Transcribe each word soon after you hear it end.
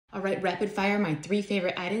All right, rapid fire, my 3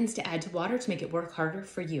 favorite items to add to water to make it work harder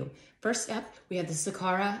for you. First up, we have the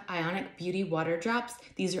Sakara Ionic Beauty Water Drops.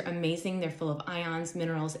 These are amazing. They're full of ions,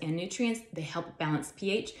 minerals, and nutrients. They help balance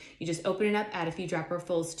pH. You just open it up, add a few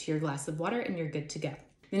dropperfuls to your glass of water, and you're good to go.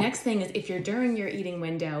 The next thing is if you're during your eating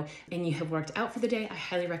window and you have worked out for the day, I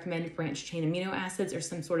highly recommend branched chain amino acids or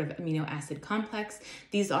some sort of amino acid complex.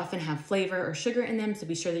 These often have flavor or sugar in them, so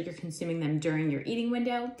be sure that you're consuming them during your eating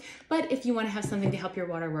window. But if you want to have something to help your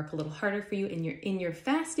water work a little harder for you in your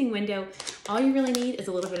fasting window, all you really need is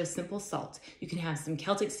a little bit of simple salt. You can have some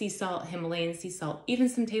Celtic sea salt, Himalayan sea salt, even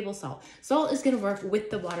some table salt. Salt is going to work with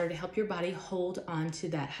the water to help your body hold on to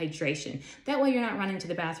that hydration. That way you're not running to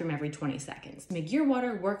the bathroom every 20 seconds. Make your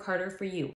water work harder for you.